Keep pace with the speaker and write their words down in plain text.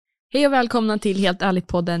Hej och välkomna till Helt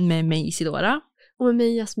ärligt-podden med mig Isidora. Och med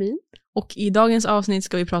mig Jasmin. Och i dagens avsnitt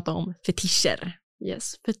ska vi prata om fetischer.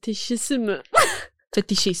 Yes, fetischism.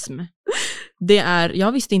 Fetischism. Det är,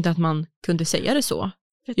 jag visste inte att man kunde säga det så.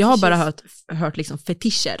 Jag har bara hört liksom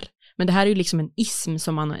fetischer. Men det här är ju liksom en ism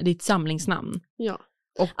som det är ett samlingsnamn. Ja,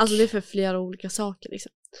 och, alltså det är för flera olika saker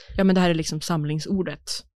liksom. Ja, men det här är liksom samlingsordet.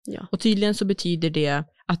 Ja. Och tydligen så betyder det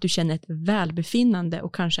att du känner ett välbefinnande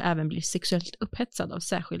och kanske även blir sexuellt upphetsad av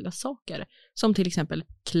särskilda saker. Som till exempel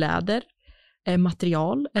kläder,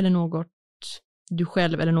 material eller något du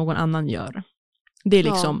själv eller någon annan gör. Det är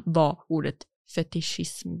liksom vad ordet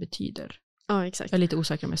fetischism betyder. Ja, exakt. Jag är lite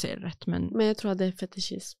osäker om jag säger det rätt. Men jag tror att det är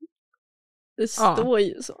fetischism. Det står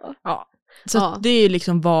ju så. Ja, så det är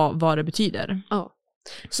liksom vad det betyder. Ja.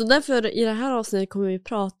 Så därför i det här avsnittet kommer vi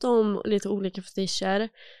prata om lite olika fetischer.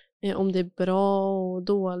 Om det är bra och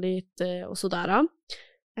dåligt och sådär.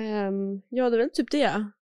 Ja, det är väl typ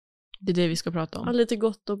det. Det är det vi ska prata om. Ja, lite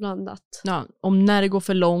gott och blandat. Ja, om när det går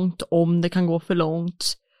för långt, om det kan gå för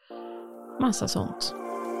långt. Massa sånt.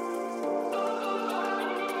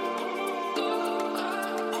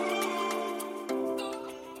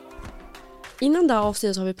 Innan det här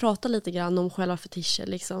avsnittet så har vi pratat lite grann om själva fetischer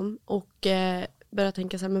liksom. Och börjat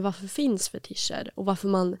tänka så här, men varför finns fetischer? Och varför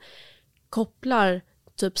man kopplar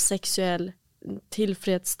typ sexuell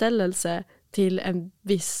tillfredsställelse till en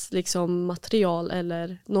viss liksom material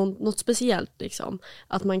eller något speciellt liksom.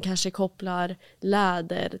 Att man kanske kopplar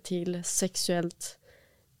läder till sexuellt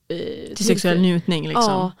till sexuell njutning liksom.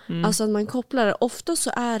 Ja, alltså att man kopplar det. Ofta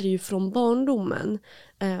så är det ju från barndomen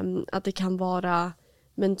att det kan vara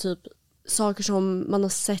men typ saker som man har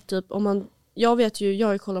sett typ jag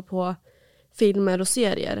har ju kollat på filmer och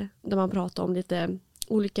serier där man pratar om lite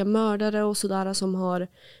olika mördare och sådär som har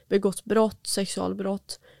begått brott,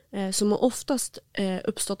 sexualbrott som har oftast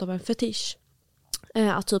uppstått av en fetisch.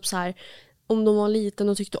 Att typ så här, om de var liten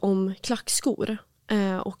och tyckte om klackskor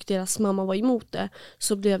och deras mamma var emot det,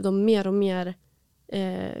 så blev de mer och mer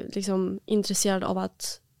liksom intresserade av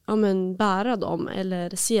att bära dem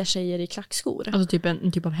eller se tjejer i klackskor. Alltså typ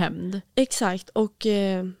en typ av hämnd. Exakt, och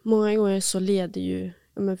många gånger så leder ju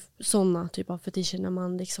sådana typ av fetischer när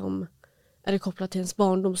man liksom är det kopplat till ens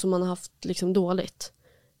barndom som man har haft liksom dåligt.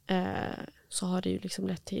 Så har det ju liksom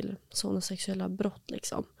lett till sådana sexuella brott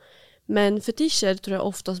liksom. Men fetischer tror jag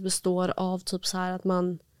oftast består av typ så här att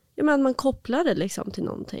man kopplar det liksom till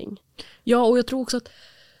någonting. Ja, och jag tror också att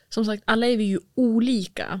som sagt, alla är vi ju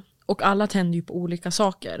olika. Och alla tänder ju på olika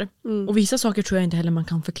saker. Och vissa saker tror jag inte heller man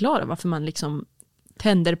kan förklara varför man liksom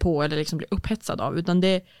tänder på eller liksom blir upphetsad av. Utan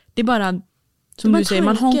det är bara, som du säger,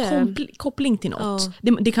 man har en koppling till något.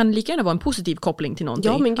 Ja. Det kan lika gärna vara en positiv koppling till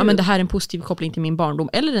någonting. Ja, men det här är en positiv koppling till min barndom.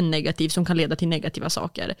 Eller en negativ som kan leda till negativa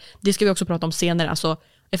saker. Det ska vi också prata om senare. Alltså,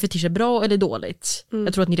 är fetischer bra eller dåligt?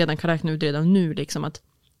 Jag tror att ni redan kan räkna ut redan nu liksom att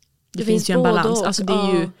det finns ju en balans. Alltså det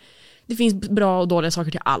är ju... Det finns bra och dåliga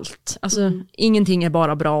saker till allt. Alltså ingenting är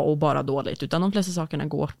bara bra och bara dåligt. Utan de flesta sakerna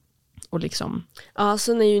går och liksom... Ja,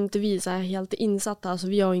 sen är ju inte vi så här helt insatta. Alltså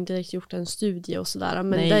vi har ju inte direkt gjort en studie och sådär.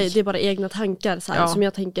 Men det är bara egna tankar så här, som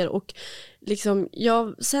jag tänker. Och liksom,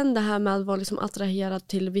 sen det här med att vara liksom attraherad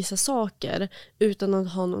till vissa saker utan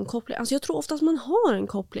att ha någon koppling. Alltså jag tror oftast man har en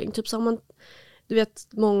koppling. Typ så du vet,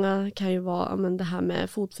 många kan ju vara... Men det här med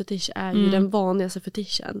fotfetisch är ju den vanligaste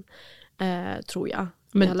fetischen. Tror jag.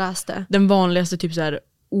 Men jag läste. Den vanligaste typ så här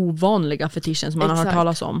ovanliga fetischen som man har hört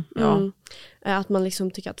talas om. Ja. Att man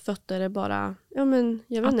liksom tycker att fötter är bara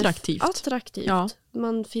attraktivt. Ja.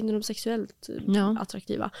 Man finner dem sexuellt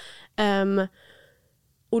attraktiva.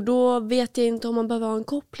 Och då vet jag inte om man behöver ha en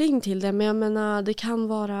koppling till det. Men jag menar, det kan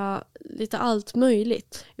vara lite allt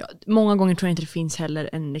möjligt. Ja, många gånger tror jag inte det finns heller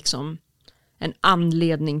en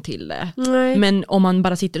anledning till det. Nej. Men om man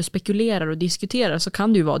bara sitter och spekulerar och diskuterar så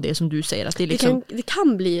kan det ju vara det som du säger. Att det, är liksom... det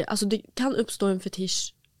kan bli, alltså det kan uppstå en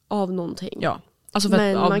fetisch av någonting. Ja. Alltså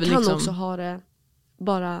men man kan också ha det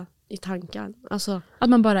bara i tankar. Alltså... Att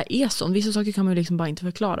man bara är sån. Vissa saker kan man ju liksom bara inte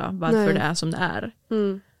förklara varför det är som det är.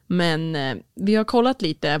 Men vi har kollat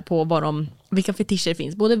lite på vilka fetischer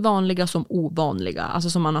finns. Både vanliga som ovanliga. Alltså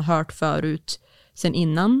som man har hört förut sen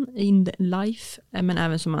innan in life, men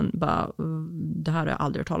även som man bara, det här har jag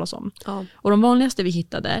aldrig hört talas om. Ja. Och de vanligaste vi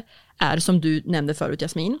hittade är, som du nämnde förut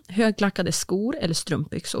Jasmin, högklackade skor eller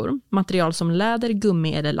strumpbyxor, material som läder,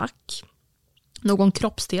 gummi eller lack, någon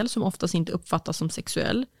kroppsdel som oftast inte uppfattas som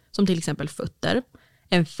sexuell, som till exempel fötter,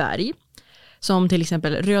 en färg, som till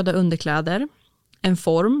exempel röda underkläder, en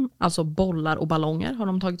form, alltså bollar och ballonger har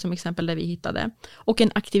de tagit som exempel där vi hittade. Och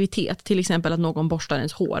en aktivitet, till exempel att någon borstar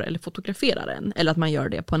ens hår eller fotograferar den. Eller att man gör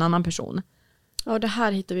det på en annan person. Ja, det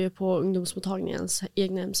här hittar vi på ungdomsmottagningens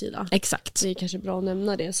egna hemsida. Exakt. Det är kanske bra att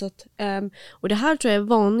nämna det. Så att, och det här tror jag är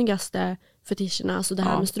vanligaste fetischerna. Alltså det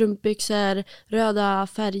här med strumpbyxor, röda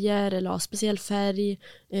färger eller speciell färg,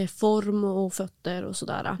 form och fötter och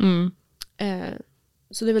sådär.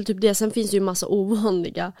 Så det är väl typ det. Sen finns det ju massa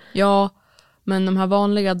ovanliga. Ja, men de här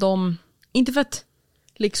vanliga, inte för att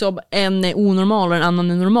liksom en är onormal och en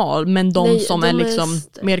annan är normal, men de som är liksom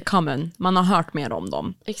mer common. Man har hört mer om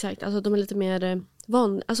dem. Exakt, alltså de är lite mer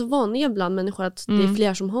vanliga bland människor, att det är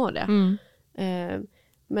fler som har det.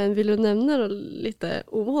 Men vill du nämna då lite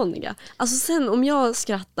ovanliga? Alltså sen om jag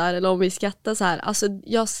skrattar eller om vi skrattar så här, alltså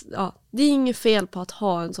det är inget fel på att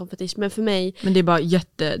ha en sån fetisch, men för mig... Men det är bara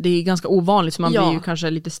det är ganska ovanligt, så man blir ju kanske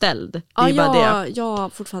lite ställd. Det är bara det. Jag har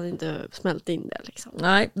fortfarande inte smält in det liksom.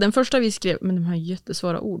 Nej, den första vi skrev, men de här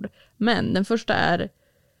jättesvåra ord. Men den första är...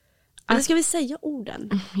 Eller ska vi säga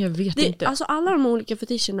orden? Jag vet inte. Alltså alla de olika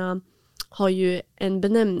fetischerna har ju en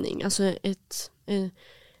benämning, alltså ett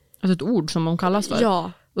ord som de kallas för.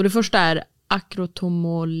 Ja. Och det första är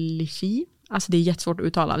akrotomologi. Alltså det är jättesvårt att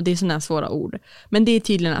uttala. Det är sådana här svåra ord. Men det är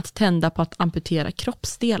tydligen att tända på att amputera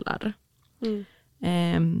kroppsdelar.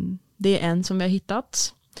 Det är en som vi har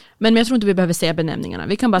hittat. Men jag tror inte vi behöver säga benämningarna.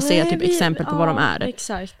 Vi kan bara säga typ exempel på vad de är.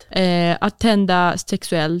 Exakt. Att tända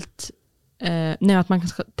sexuellt. Att man kan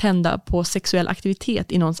tända på sexuell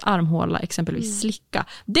aktivitet i någons armhåla. Exempelvis slicka.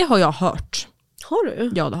 Det har jag hört. Har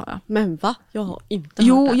du? Ja, det har jag. Men va? Jag har inte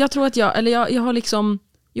hört det. Jag tror att jag har liksom...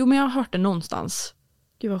 Jo, men jag har hört det någonstans.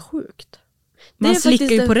 Gud vad sjukt. Man slickar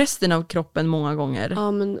ju på resten av kroppen många gånger.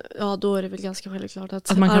 Ja, men då är det väl ganska självklart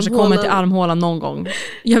att man kanske kommer till armhålan någon gång.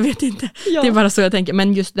 Jag vet inte. Ja. Det är bara så jag tänker.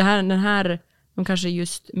 Men just den här, de kanske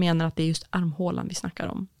just menar att det är just armhålan vi snackar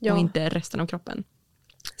om. Ja. Och inte resten av kroppen.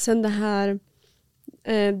 Sen det här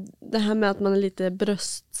med att man är lite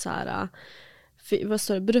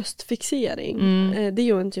bröstfixering. Det är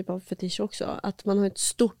ju en typ av fetisch också. Att man har ett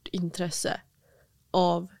stort intresse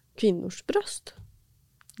av kvinnors bröst.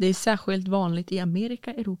 Det är särskilt vanligt i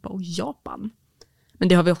Amerika, Europa och Japan. Men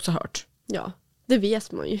det har vi också hört. Ja, det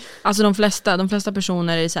vet man ju. Alltså de flesta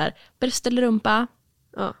personer är så här, bröst eller rumpa.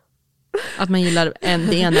 Ja. Att man gillar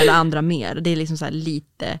det ena eller andra mer. Det är liksom så här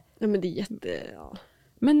lite... Ja, men det är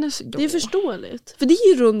Men alltså, det är förståeligt. För det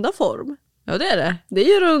är ju runda form. Ja, det är det. Det är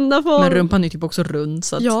ju runda form. Men rumpan är typ också rund.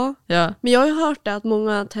 Så att, ja, men jag har ju hört det att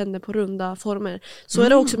många tänder på runda former. Så är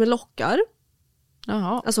det också med lockar.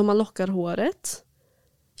 Jaha. Alltså om man lockar håret.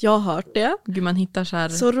 Jag har hört det. Gud, man hittar så här...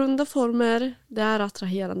 Så runda former, det är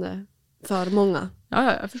attraherande för många.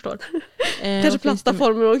 Ja, jag förstår. Kanske platta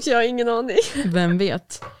former också, jag har ingen aning. Vem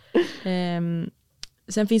vet.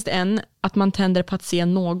 Sen finns det att man tänder på att se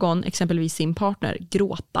någon, exempelvis sin partner,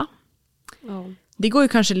 gråta. Ja. Det går ju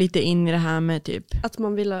kanske lite in i det här med typ... Att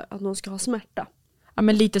man vill att någon ska ha smärta. Ja,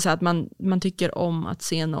 men lite så att man tycker om att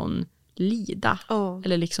se någon lida. Ja.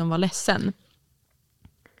 Eller liksom vara ledsen.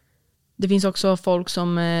 Det finns också folk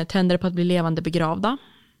som tänder på att bli levande begravda.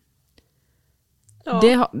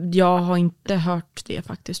 Ja. Jag har inte hört det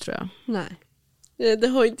faktiskt, tror jag. Nej, det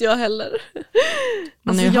har inte jag heller.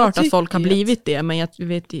 Man har ju hört att folk har blivit det, men jag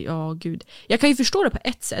vet, gud. Jag kan ju förstå det på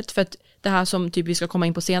ett sätt, för att det här som typ vi ska komma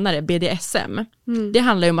in på senare, BDSM, det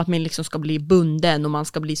handlar ju om att man liksom ska bli bunden och man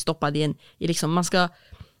ska bli stoppad i liksom, man ska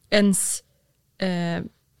ens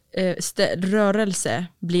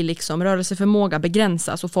rörelseförmåga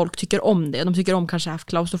begränsas och folk tycker om det. De tycker om kanske haft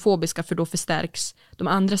klaustrofobiska, för då förstärks de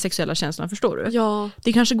andra sexuella känslorna, förstår du? Ja.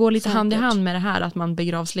 Det kanske går lite hand i hand med det här att man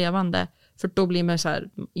begravs levande, för då blir man så här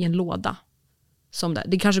i en låda. Som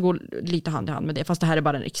det kanske går lite hand i hand med det, fast det här är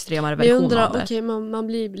bara en extremare version av det. Okej, man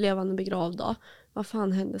blir levande begravd då. Vad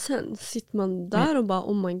fan händer sen? Sitter man där och bara,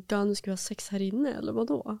 oh my god, nu ska vi ha sex här inne, eller vad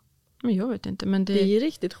då? Men jag vet inte, men det är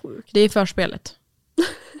riktigt sjukt. Det är förspelet.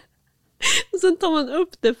 Och sen tar man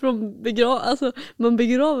upp det från alltså man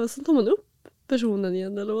begraver, så tar man upp personen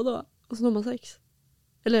igen, eller vad då? Och så har man sex.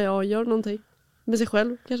 Eller gör någonting med sig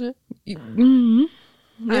själv kanske.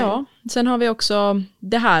 Ja, sen har vi också,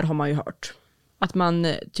 det här har man ju hört. Att man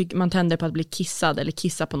tänder på att bli kissad eller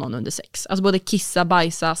kissa på någon under sex. Alltså både kissa,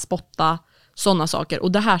 bajsa, spotta, sådana saker.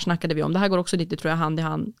 Och det här snackade vi om. Det här går också lite, tror jag, hand i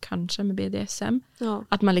hand kanske med BDSM. Ja.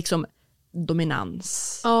 Att man liksom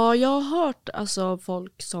dominans. Ja, jag har hört alltså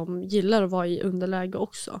folk som gillar att vara i underläge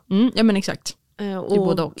också. Ja, men exakt. Och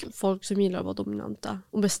både och. Folk som gillar att vara dominanta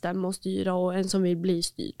och bestämma och styra, och en som vill bli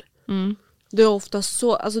styrd. Det är ofta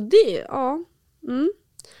så, alltså det,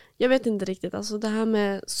 jag vet inte riktigt, alltså det här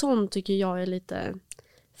med sånt tycker jag är lite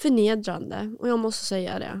förnedrande, och jag måste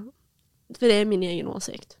säga det, för det är min egen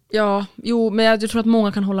åsikt. Ja, jo, men jag tror att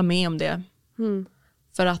många kan hålla med om det.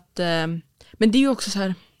 För att, men det är ju också så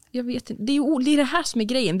här, jag vet inte. Det är det här som är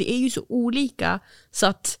grejen. Vi är ju så olika så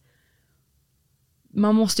att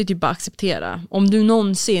man måste typ bara acceptera. Om du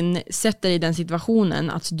någonsin sätter dig i den situationen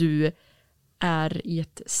att du är i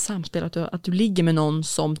ett samspel, att du ligger med någon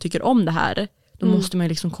som tycker om det här, då måste man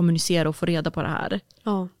liksom kommunicera och få reda på det här.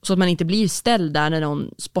 Ja. Så att man inte blir ställd där när någon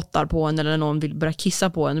spottar på en eller någon vill börja kissa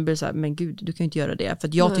på en och blir så här, men gud, du kan ju inte göra det för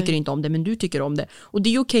att jag tycker inte om det, men du tycker om det. Och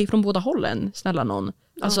det är okej från båda hållen, snälla någon.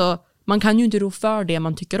 Ja. Alltså, man kan ju inte rå för det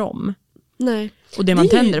man tycker om. Nej. Och det man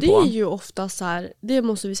tänder på. Det är ju ofta så här, det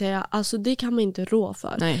måste vi säga, alltså det kan man inte rå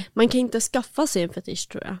för. Nej. Man kan inte skaffa sig en fetisch,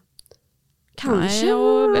 tror jag. Kanske.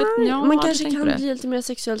 Nej, man kanske kan bli lite mer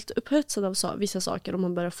sexuellt upphetsad av vissa saker om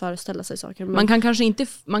man börjar föreställa sig saker. Men...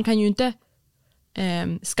 Man kan ju inte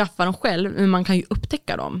skaffa dem själv, men man kan ju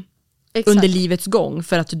upptäcka dem. Exakt. Under livets gång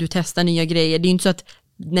för att du testar nya grejer. Det är ju inte så att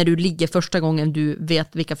när du ligger första gången du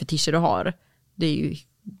vet vilka fetischer du har. Det är ju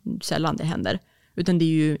sällan det händer. Utan det är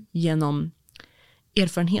ju genom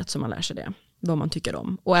erfarenhet som man lär sig det. Vad man tycker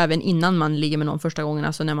om. Och även innan man ligger med någon första gången,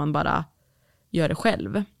 alltså när man bara gör det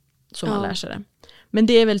själv. Så man lär sig det. Men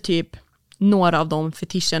det är väl typ några av de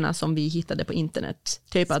fetischerna som vi hittade på internet.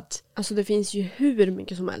 Typ att... Alltså det finns ju hur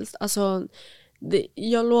mycket som helst. Alltså,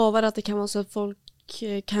 jag lovar att det kan vara så att folk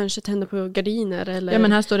kanske tänder på gardiner. Eller... Ja,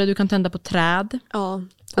 men här står det att du kan tända på träd. Ja.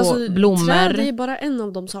 På alltså, blommor. Träd är bara en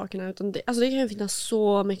av de sakerna. Utan det kan ju finnas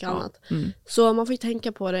så mycket annat. Mm. Så man får ju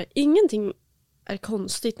tänka på det. Ingenting är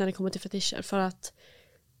konstigt när det kommer till fetischer. För att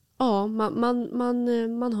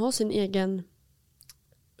man har sin egen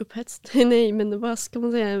upphetsning. Nej, men vad ska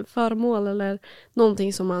man säga? En föremål eller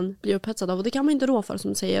någonting som man blir upphetsad av. Och det kan man inte rå för,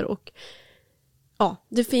 som du säger. Och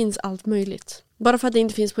det finns allt möjligt. Bara för att det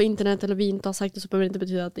inte finns på internet eller vi inte har sagt det, så behöver det inte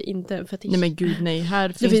betyda att det inte är en fetisch. Nej men gud, nej. Här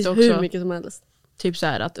det finns finns det också hur mycket som helst. Typ så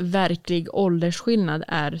här att verklig åldersskillnad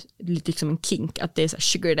är lite liksom en kink. Att det är så här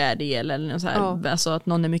sugar daddy eller så här, alltså att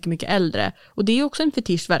någon är mycket, mycket äldre. Och det är också en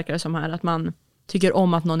fetisch, verkar det som här. Att man tycker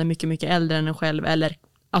om att någon är mycket, mycket äldre än en själv. Eller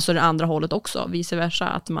alltså det andra hållet också, vice versa.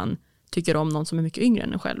 Att man tycker om någon som är mycket yngre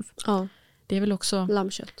än en själv. Ja. Det är väl också...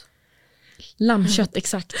 Lammkött,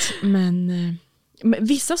 exakt. Men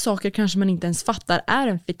vissa saker kanske man inte ens fattar är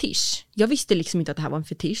en fetisch. Jag visste liksom inte att det här var en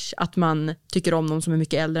fetisch. Att man tycker om någon som är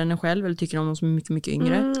mycket äldre än en själv. Eller tycker om någon som är mycket, mycket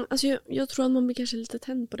yngre. Alltså jag tror att man blir kanske lite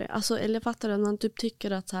tänd på det. Alltså, eller fattar att man typ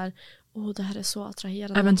tycker att så här, det här är så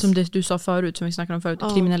attraherande. Även som det du sa förut, som vi snackade om förut,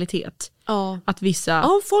 kriminalitet. Ja. Att vissa...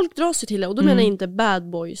 Ja, folk drar sig till det. Och då menar jag inte bad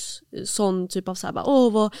boys. Sån typ av så här,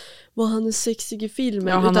 vad han är sexig i filmen.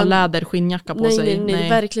 Ja, han har läderskinnjacka på sig. Nej,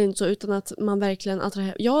 verkligen inte så. Utan att man verkligen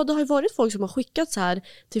attraherar. Ja, det har ju varit folk som har skickat så här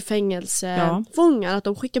till fängelsefångar. Att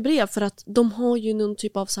de skickar brev för att de har ju någon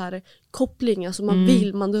typ av så här koppling. Alltså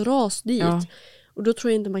man dras dit. Ja. Och då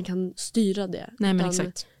tror jag inte man kan styra det. Nej, men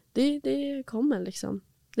exakt. Det kommer liksom.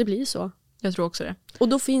 Det blir så. Jag tror också det. Och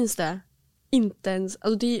då finns det inte ens,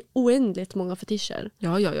 alltså det är oändligt många fetischer.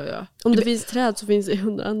 Ja. Om det finns träd så finns det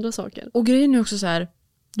 100 andra saker. Och grejen är också så här,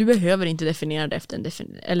 du behöver inte definiera det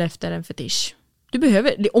efter en fetisch. Du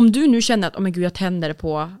behöver, om du nu känner att men gud, jag tänder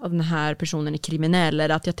på att den här personen är kriminell,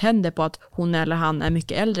 eller att jag tänder på att hon eller han är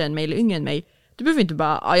mycket äldre än mig eller yngre än mig, du behöver inte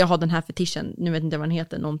bara, jag har den här fetischen, nu vet inte vad den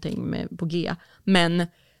heter, någonting med, på G. Men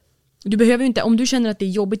du behöver inte, om du känner att det är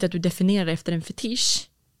jobbigt att du definierar det efter en fetisch,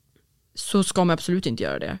 så ska man absolut inte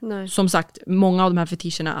göra det. Nej. Som sagt, många av de här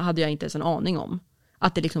fetischerna hade jag inte ens en aning om.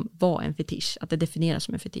 Att det liksom var en fetisch. Att det definieras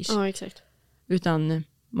som en fetisch. Ja, exakt. Utan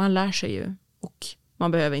man lär sig ju. Och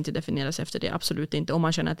man behöver inte definiera sig efter det. Absolut inte. Om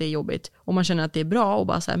man känner att det är jobbigt. Om man känner att det är bra och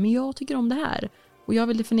bara så här, men jag tycker om det här. Och jag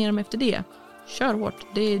vill definiera mig efter det. Kör hårt.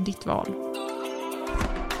 Det är ditt val.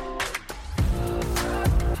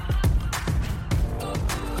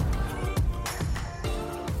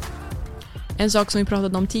 En sak som vi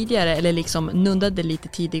pratade om tidigare, eller liksom nuddade lite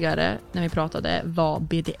tidigare när vi pratade, var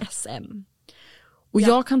BDSM. Och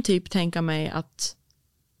jag kan typ tänka mig att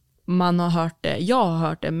man har hört det, jag har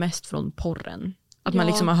hört det mest från porren. Att man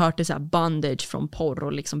liksom har hört det så här bondage från porr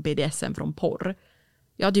och liksom BDSM från porr.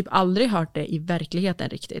 Jag har typ aldrig hört det i verkligheten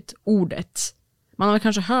riktigt, ordet. Man har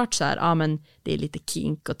kanske hört så här, men det är lite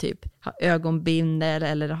kink och typ ha ögonbindel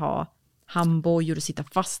eller ha handbojor och sitta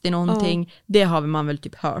fast i någonting. Det har man väl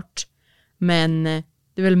typ hört. Men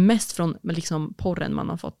det är väl mest från liksom porren man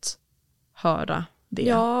har fått höra det.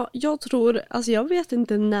 Ja, jag tror, alltså jag vet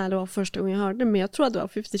inte när det var första gången jag hörde det, men jag tror att det var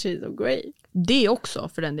 50 Shades of Grey. Det också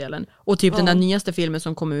för den delen. Och typ den där nyaste filmen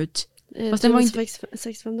som kom ut. Fast den var inte...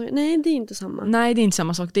 Nej, det är inte samma. Nej, det är inte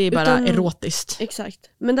samma sak. Det är bara erotiskt. Exakt.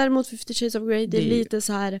 Men däremot 50 Shades of Grey, det är lite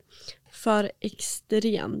så här för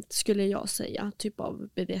extremt, skulle jag säga, typ av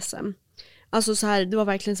BDSM. Alltså så här, det var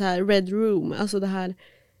verkligen så här Red Room, alltså det här,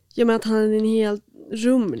 jag menar att han hade en hel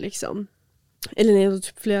rum liksom. Eller nej, det är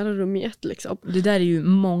typ flera rum i ett liksom. Det där är ju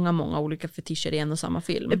många olika fetischer i en och samma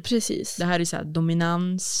film. Precis. Det här är så här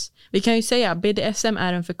dominans. Vi kan ju säga att BDSM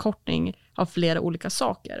är en förkortning av flera olika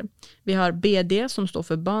saker. Vi har BD som står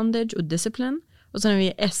för bondage och discipline. Och sen har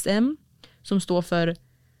vi SM som står för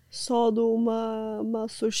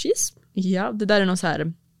sadomasochism. Ja, det där är någon så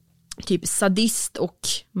här typ sadist och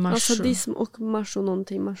macho. Ja, sadism och macho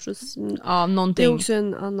någonting. Ja, någonting. Det är också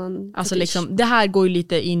en annan alltså fetisch. liksom, det här går ju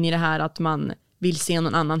lite in i det här att man vill se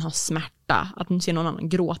någon annan ha smärta. Att man ser någon annan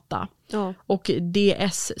gråta. Ja. Och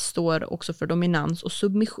DS står också för dominans och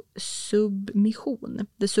submission.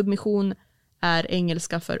 Det submission är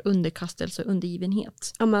engelska för underkastelse och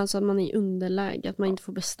undergivenhet. Ja, men alltså att man är i underläge, att man inte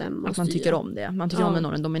får bestämma. Att man tycker om det. Man tycker om när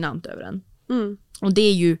någon är dominant över en. Mm. Och det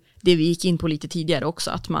är ju det vi gick in på lite tidigare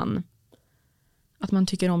också. Att man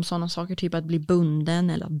tycker om sådana saker. Typ att bli bunden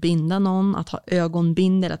eller att binda någon. Att ha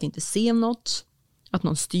ögonbindel, att inte se något. Att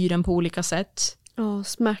någon styr en på olika sätt. Ja,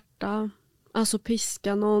 smärta. Alltså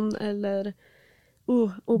piska någon eller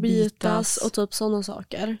och bitas och typ sådana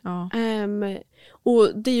saker. Ja. Och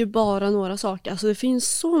det är ju bara några saker. Alltså det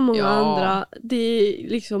finns så många andra. Det är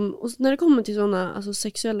liksom, och när det kommer till sådana alltså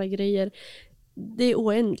sexuella grejer, det är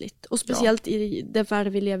oändligt. Och speciellt i den värld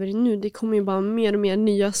vi lever i nu, det kommer ju bara mer och mer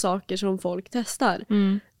nya saker som folk testar.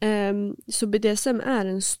 Så BDSM är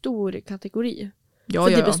en stor kategori. För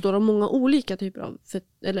det består av många olika typer av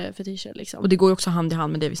fetischer. Liksom. Och det går ju också hand i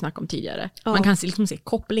hand med det vi snackade om tidigare. Ja. Man kan liksom se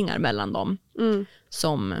kopplingar mellan dem.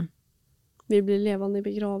 Som vi blir levande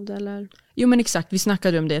begravda eller... Jo men exakt, vi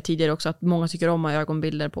snackade om det tidigare också. Att många tycker om att ha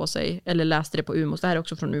ögonbilder på sig. Eller läste det på Umos. Det här är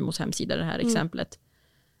också från Umos hemsida, det här exemplet.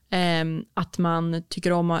 Att man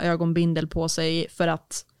tycker om att ha ögonbindel på sig. För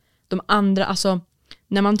att de andra, alltså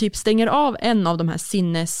när man typ stänger av en av de här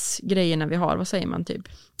sinnesgrejerna vi har, vad säger man typ?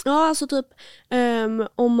 Ja, alltså typ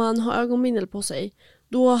om man har ögonbindel på sig,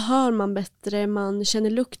 då hör man bättre, man känner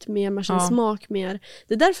lukt mer, man känner smak mer.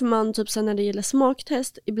 Det är därför man typ sen när det gäller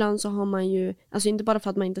smaktest, ibland så har man ju, alltså inte bara för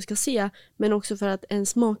att man inte ska se, men också för att en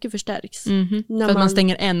smaker förstärks. För att man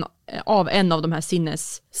stänger av en av de här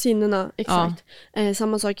sinnena, exakt.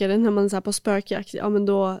 Samma sak är det när man är så här på spökjakt, ja men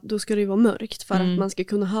då ska det ju vara mörkt för att man ska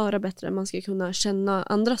kunna höra bättre, man ska kunna känna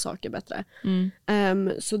andra saker bättre.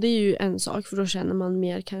 Så det är ju en sak, för då känner man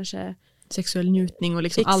mer kanske sexuell njutning och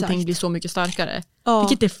liksom allting blir så mycket starkare.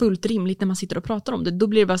 Vilket är fullt rimligt när man sitter och pratar om det. Då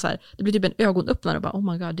blir det bara så här, det blir typ en ögonöppnare och bara,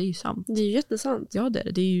 oh my god, det är ju sant. Det är ju jättesant. Ja,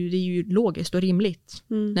 det är ju logiskt och rimligt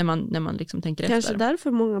när man liksom tänker kanske efter. Kanske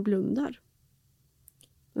därför många blundar.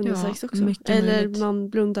 Under sex också. Eller möjligt. Man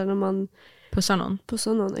blundar när man pussar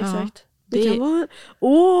någon, exakt. Det kan vara,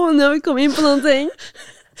 nu har vi kommit in på någonting.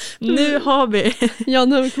 Nu har vi. Ja,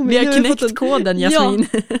 nu har vi kommit. Vi har knäckt koden, Jasmin.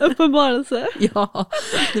 Ja, uppenbarelse. Ja,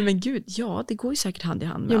 nej men gud, det går ju säkert hand i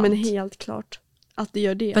hand med allt. Men helt klart att det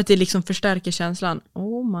gör det. För att det liksom förstärker känslan.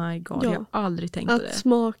 Oh my god, jag har aldrig tänkt på det. Att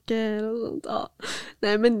smaker och sånt,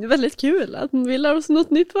 Nej, men väldigt kul att vi lär oss något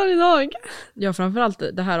nytt varje dag. Ja, framförallt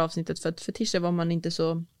det här avsnittet, för att fetischer var man inte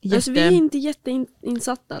så Alltså vi är inte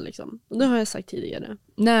jätteinsatta liksom. Och det har jag sagt tidigare.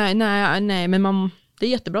 Nej, men det är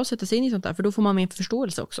jättebra att sätta sig in i sånt där, för då får man mer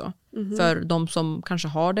förståelse också. För de som kanske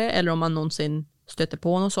har det, eller om man någonsin stöter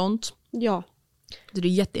på något sånt. Ja. Det är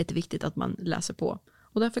jätteviktigt att man läser på.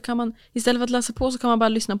 Och därför kan man, istället för att läsa på, så kan man bara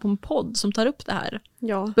lyssna på en podd som tar upp det här.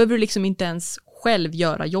 Ja. Då behöver du liksom inte ens själv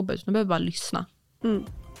göra jobbet, utan du behöver bara lyssna.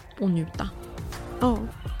 Och njuta. Ja.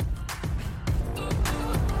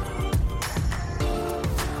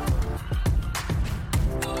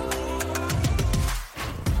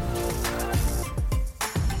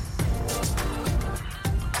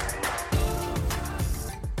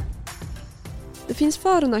 Det finns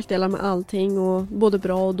för- och nackdelar med allting, och både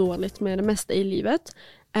bra och dåligt med det mesta i livet.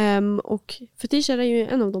 Och fetischer är ju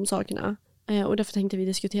en av de sakerna. Och därför tänkte vi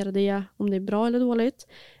diskutera det, om det är bra eller dåligt.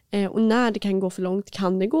 Och när det kan gå för långt,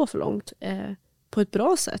 kan det gå för långt på ett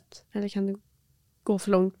bra sätt? Eller kan det gå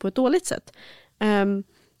för långt på ett dåligt sätt?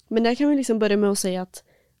 Men där kan vi liksom börja med att säga att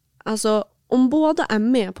alltså, om båda är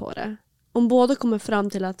med på det, om båda kommer fram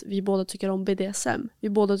till att vi båda tycker om BDSM, vi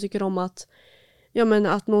båda tycker om att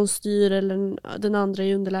att någon styr eller den andra är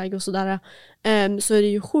i underläge och sådär, så är det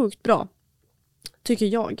ju sjukt bra, tycker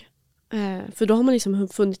jag. För då har man liksom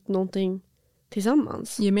funnit någonting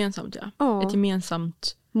tillsammans. Gemensamt, ja. Ett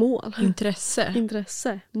gemensamt mål.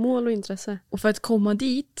 Intresse. Mål och intresse. Och för att komma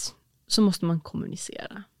dit så måste man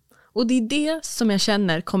kommunicera. Och det är det som jag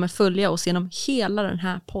känner kommer följa oss genom hela den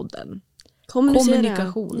här podden.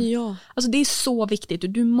 Kommunikation. Ja. Alltså det är så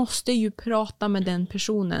viktigt. Du måste ju prata med den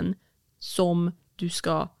personen som du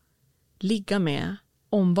ska ligga med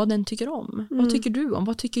om vad den tycker om. Vad tycker du om?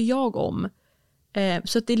 Vad tycker jag om?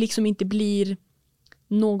 Så att det liksom inte blir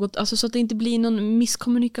något, alltså så att det inte blir någon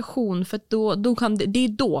misskommunikation, för att då kan det är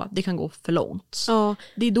då det kan gå för långt. Ja.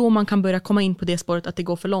 Det är då man kan börja komma in på det spåret att det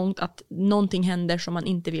går för långt, att någonting händer som man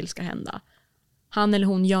inte vill ska hända. Han eller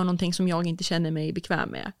hon gör någonting som jag inte känner mig bekväm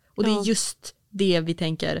med. Och det är just det vi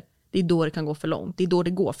tänker, det är då det kan gå för långt. Det är då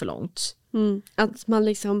det går för långt. Att man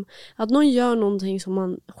liksom, att någon gör någonting som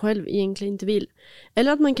man själv egentligen inte vill.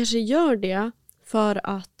 Eller att man kanske gör det för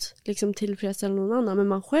att liksom tillfredsställa någon annan, men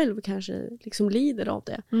man själv kanske liksom lider av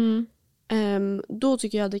det. Då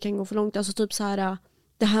tycker jag att det kan gå för långt. Alltså typ så här,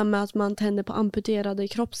 det här med att man tänder på amputerade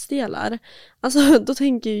kroppsdelar. Alltså då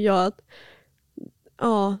tänker jag att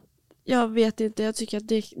jag vet inte, jag tycker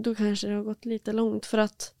att då kanske det har gått lite långt, för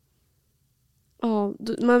att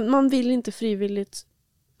man vill inte frivilligt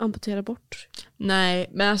amputera bort. Nej,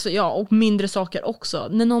 men alltså och mindre saker också.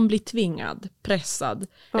 När någon blir tvingad, pressad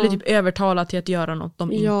eller typ övertalad till att göra något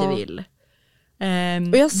de inte vill.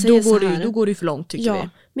 Och jag säger då går det ju för långt, tycker vi.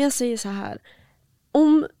 Men jag säger så här.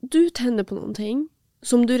 Om du tänder på någonting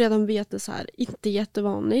som du redan vet är så här, inte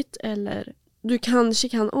jättevanligt, eller du kanske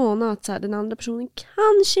kan ana att så här, den andra personen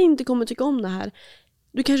kanske inte kommer tycka om det här.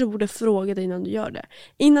 Du kanske borde fråga dig innan du gör det.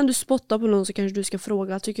 Innan du spottar på någon så kanske du ska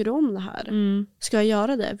fråga, tycker du om det här? Ska jag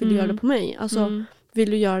göra det? Vill du göra det på mig? Alltså,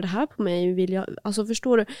 vill du göra det här på mig? Alltså,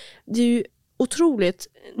 förstår du? Det är ju otroligt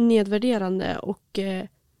nedvärderande och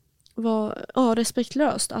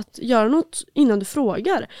respektlöst att göra något innan du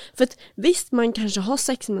frågar. För att visst, man kanske har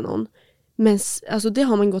sex med någon, men alltså, det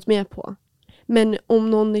har man gått med på. Men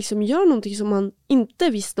om någon liksom gör någonting som man inte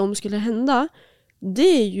visste om skulle hända,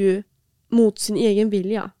 det är ju mot sin egen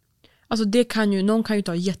vilja. Alltså någon kan ju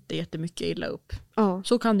ta jättemycket illa upp. Ja.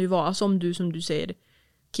 Så kan det ju vara. Alltså om du säger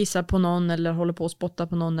kissar på någon eller håller på att spotta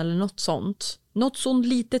på någon eller något sånt. Något sånt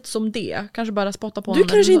litet som det. Kanske bara spotta på någon. Du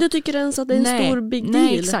kanske inte tycker ens att det är en stor big deal.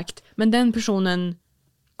 Nej, exakt. Men den personen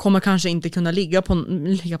kommer kanske inte kunna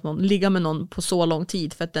ligga med någon på så lång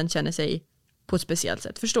tid för att den känner sig på ett speciellt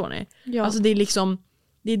sätt. Förstår ni? Ja. Alltså det är liksom,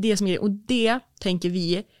 det är det som är, och det tänker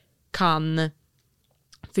vi kan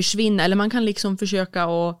försvinna, eller man kan liksom försöka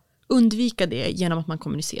att undvika det genom att man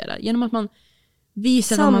kommunicerar, genom att man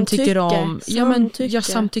visar vad man tycker om.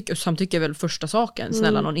 Samtycke är väl första saken,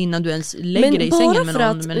 snälla någon, innan du ens lägger dig i sängen med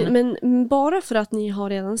någon. Men bara för att ni har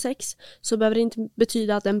redan sex så behöver det inte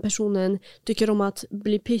betyda att den personen tycker om att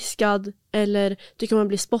bli piskad eller tycker om att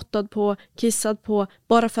bli spottad på, kissad på,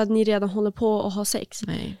 bara för att ni redan håller på och har sex.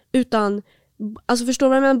 Nej. Utan, alltså förstår du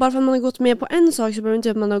vad jag menar? Bara för att man har gått med på en sak så behöver det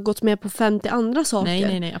inte att man har gått med på 50 andra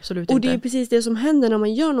saker. Nej, absolut och inte. det är precis det som händer när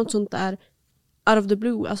man gör något sånt där out of the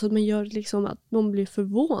blue. Alltså att man gör liksom att någon blir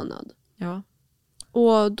förvånad. Ja.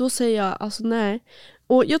 Och då säger jag alltså nej.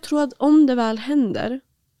 Och jag tror att om det väl händer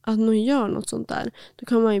att någon gör något sånt där, då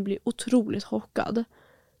kan man ju bli otroligt chockad.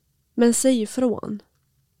 Men säg ifrån.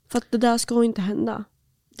 För att det där ska inte hända.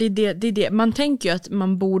 Det är det. Man tänker ju att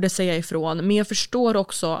man borde säga ifrån, men jag förstår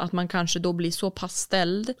också att man kanske då blir så pass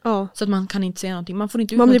ställd så att man kan inte säga någonting. Man får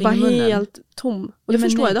inte ut någonting i munnen. Man blir bara helt tom. Och det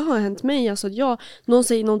förstår jag, det har hänt mig. Alltså att någon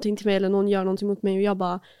säger någonting till mig eller någon gör någonting mot mig och jag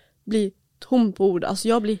bara blir tom på ord. Alltså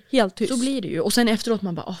jag blir helt tyst. Så blir det ju. Och sen efteråt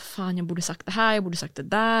man bara, fan jag borde sagt det här, jag borde sagt det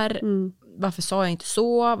där. Varför sa jag inte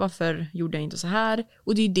så? Varför gjorde jag inte så här?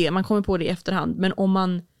 Och det är ju det, man kommer på det i efterhand. Men om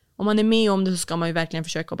man är med om det så ska man ju verkligen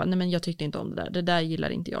försöka bara, nej men jag tyckte inte om det där. Det där gillar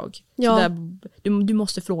inte jag. Ja. Så där, du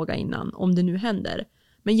måste fråga innan om det nu händer.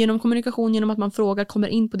 Men genom kommunikation, genom att man frågar, kommer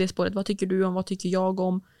in på det spåret. Vad tycker du om? Vad tycker jag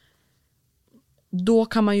om? Då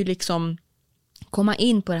kan man ju liksom komma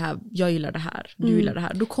in på det här. Jag gillar det här. Du gillar det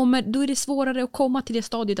här. Då är det svårare att komma till det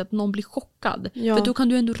stadiet att någon blir chockad. Ja. För då kan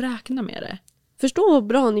du ändå räkna med det. Förstå hur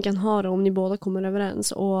bra ni kan ha det om ni båda kommer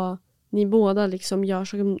överens och ni båda liksom gör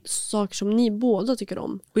saker som ni båda tycker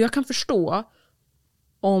om. Och jag kan förstå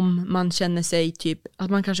om man känner sig typ att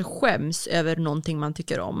man kanske skäms över någonting man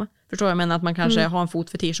tycker om. Förstår jag? Men att man kanske har en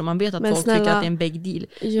fotfetisch och man vet att folk tycker att det är en big deal.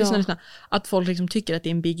 Ja. Att folk liksom tycker att det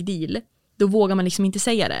är en big deal. Då vågar man liksom inte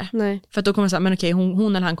säga det. Nej. För att då kommer man säga, men okej,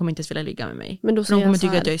 hon eller han kommer inte ens vilja ligga med mig. Men då för de kommer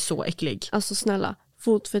tycka att jag är så äcklig. Alltså snälla,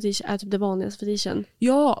 fotfetisch är typ det vanligaste fetischen.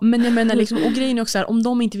 Ja, men jag menar liksom, och grejen är också här, om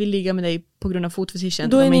de inte vill ligga med dig på grund av fotfetischen,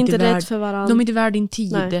 då är ni inte rätt för varandra. De är inte värd din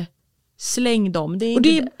tid. Nej. Släng dem. Det är och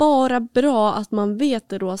det är bara bra att man vet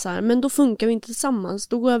det då så här, men då funkar vi inte tillsammans.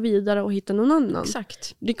 Då går jag vidare och hittar någon annan.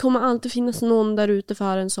 Exakt. Det kommer alltid finnas någon där ute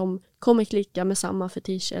för en som kommer klicka med samma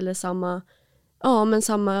fetisch eller samma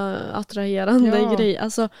attraherande grej.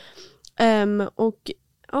 Alltså,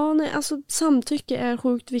 alltså samtycke är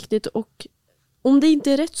sjukt viktigt och om det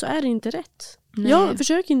inte är rätt så är det inte rätt. Nej. Jag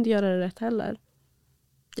försöker inte göra det rätt heller.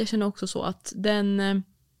 Jag känner också så att den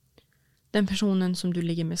personen som du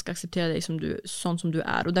ligger med ska acceptera dig sån som du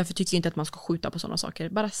är. Och därför tycker jag inte att man ska skjuta på sådana saker.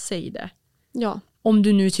 Bara säg det. Ja. Om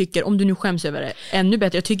du nu skäms över det, ännu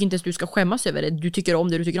bättre. Jag tycker inte att du ska skämmas över det. Du tycker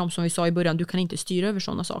om det du tycker om, som vi sa i början. Du kan inte styra över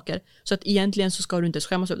sådana saker. Så att egentligen så ska du inte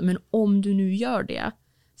skämmas över det. Men om du nu gör det,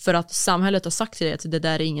 för att samhället har sagt till dig att det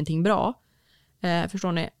där är ingenting bra,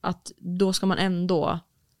 förstår ni, att då ska man ändå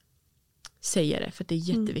säga det, för det är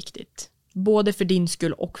jätteviktigt. Både för din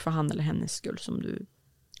skull och för han eller hennes skull som du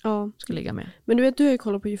ska ligga med. Men du vet, du har ju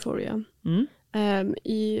kollat på Euphoria.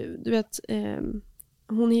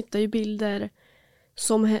 Hon hittar ju bilder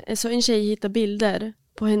så en tjej hittar bilder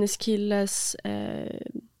på hennes killes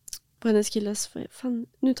fan,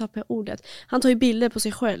 nu tappar jag ordet. Han tar ju bilder på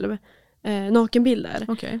sig själv, nakenbilder.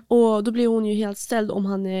 Okay. Och då blir hon ju helt ställd om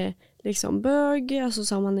han är liksom bög, alltså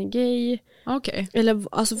så om han är gay. Okay. Eller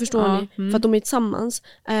alltså förstår ni, för att de är tillsammans.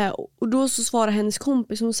 Och då så svarar hennes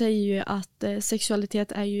kompis, hon säger ju att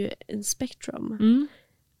sexualitet är ju en spektrum.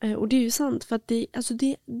 Och det är ju sant, för att det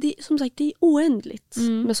som sagt, det är oändligt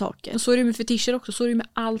med saker. Och så är det med fetischer också, så är det med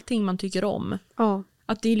allting man tycker om. Ja.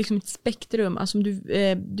 Att det är liksom ett spektrum, alltså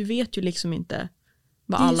du vet ju liksom inte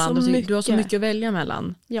vad alla andra tycker. Du har så mycket att välja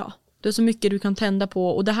mellan. Ja. Du har så mycket du kan tända på,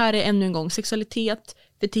 och det här är ännu en gång sexualitet,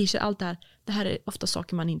 fetischer, allt det här är ofta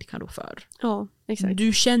saker man inte kan rå för. Ja, exakt.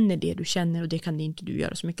 Du känner det du känner, och det kan inte du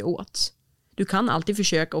göra så mycket åt. Du kan alltid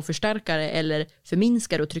försöka att förstärka det eller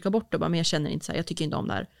förminska det och trycka bort det, bara, men jag känner inte så här, jag tycker inte om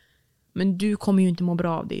det här. Men du kommer ju inte må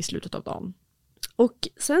bra av det i slutet av dagen. Och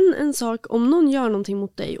sen en sak, om någon gör någonting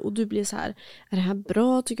mot dig och du blir så här, är det här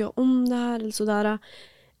bra, tycker jag om det här eller sådär.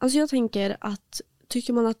 Alltså jag tänker att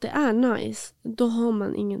tycker man att det är nice, då har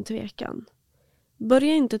man ingen tvekan.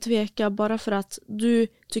 Börja inte tveka bara för att du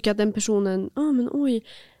tycker att den personen,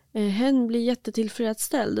 hen blir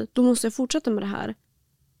jättetillfredsställd. Då måste jag fortsätta med det här.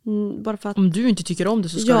 Bara för att, om du inte tycker om det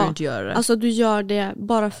så ska du inte göra det. Alltså du gör det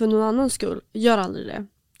bara för någon annans skull. Gör aldrig det.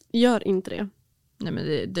 Gör inte det. Nej, men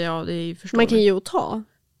det är förståeligt. Man kan ju ta,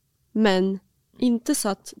 men inte så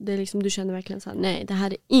att det liksom, du känner verkligen så här, nej, det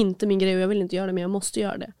här är inte min grej och jag vill inte göra det, men jag måste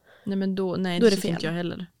göra det. Nej, men då är det det tycker fel. inte jag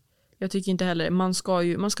heller. Jag tycker inte heller.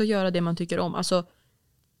 Man ska göra det man tycker om. Alltså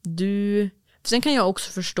sen kan jag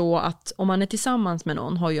också förstå att om man är tillsammans med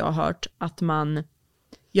någon, har jag hört att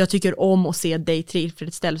jag tycker om att se dig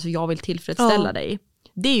tillfredsställd, så jag vill tillfredsställa dig.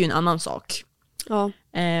 Det är ju en annan sak. Ja.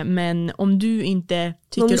 Men om du inte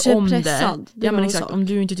tycker om pressad, det, ja men exakt, om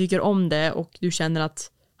du inte tycker om det och du känner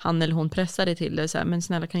att han eller hon pressar dig till det, så här, men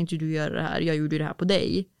snälla kan inte du göra det här, jag gjorde det här på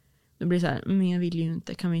dig. Då blir det så här, men jag vill ju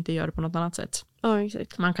inte, kan vi inte göra det på något annat sätt? Ja,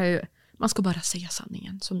 exakt. Man ska bara säga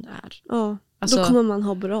sanningen som det är. Ja, alltså, då kommer man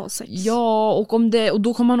ha bra sex. Ja, och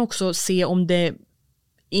då kommer man också se om det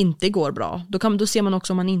inte går bra. Då ser man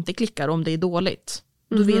också om man inte klickar, om det är dåligt.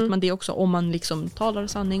 Då vet man det också, om man liksom talar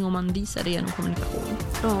sanning, om man visar det genom kommunikation.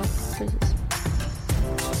 Ja, precis.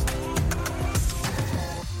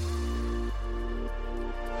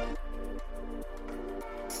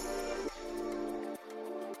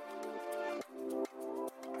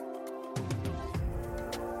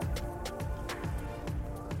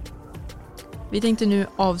 Vi tänkte nu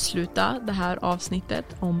avsluta det här avsnittet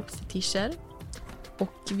om fetischer.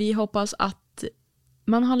 Och vi hoppas att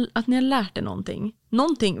ni har lärt er någonting.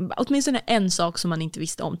 Åtminstone en sak som man inte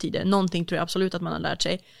visste om tidigare. Någonting tror jag absolut att man har lärt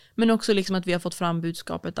sig. Men också liksom att vi har fått fram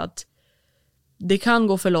budskapet att det kan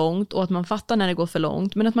gå för långt och att man fattar när det går för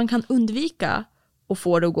långt. Men att man kan undvika att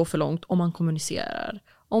få det att gå för långt om man kommunicerar.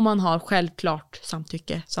 Om man har självklart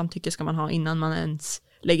samtycke. Samtycke ska man ha innan man ens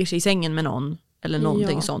lägger sig i sängen med någon. Eller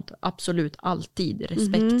någonting sånt. Absolut, alltid.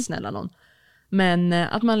 Respekt, snälla någon. Men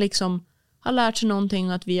att man liksom har lärt sig någonting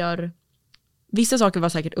och att vi gör... Vissa saker var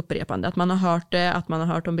säkert upprepande. Att man har hört det, att man har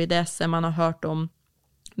hört om BDSM, man har hört om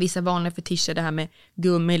vissa vanliga fetischer, det här med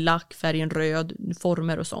gummi, lack, färgen röd,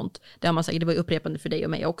 former och sånt. Det har man säkert, det var upprepande för dig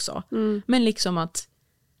och mig också. Men liksom att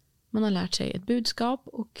man har lärt sig ett budskap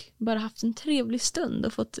och bara haft en trevlig stund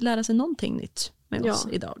och fått lära sig någonting nytt med oss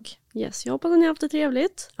idag. Yes, jag hoppas att ni har haft det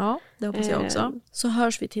trevligt. Ja, det hoppas jag också. Så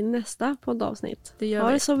hörs vi till nästa poddavsnitt. Det gör ha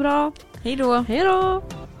vi. det så bra. Hej då! Hej då!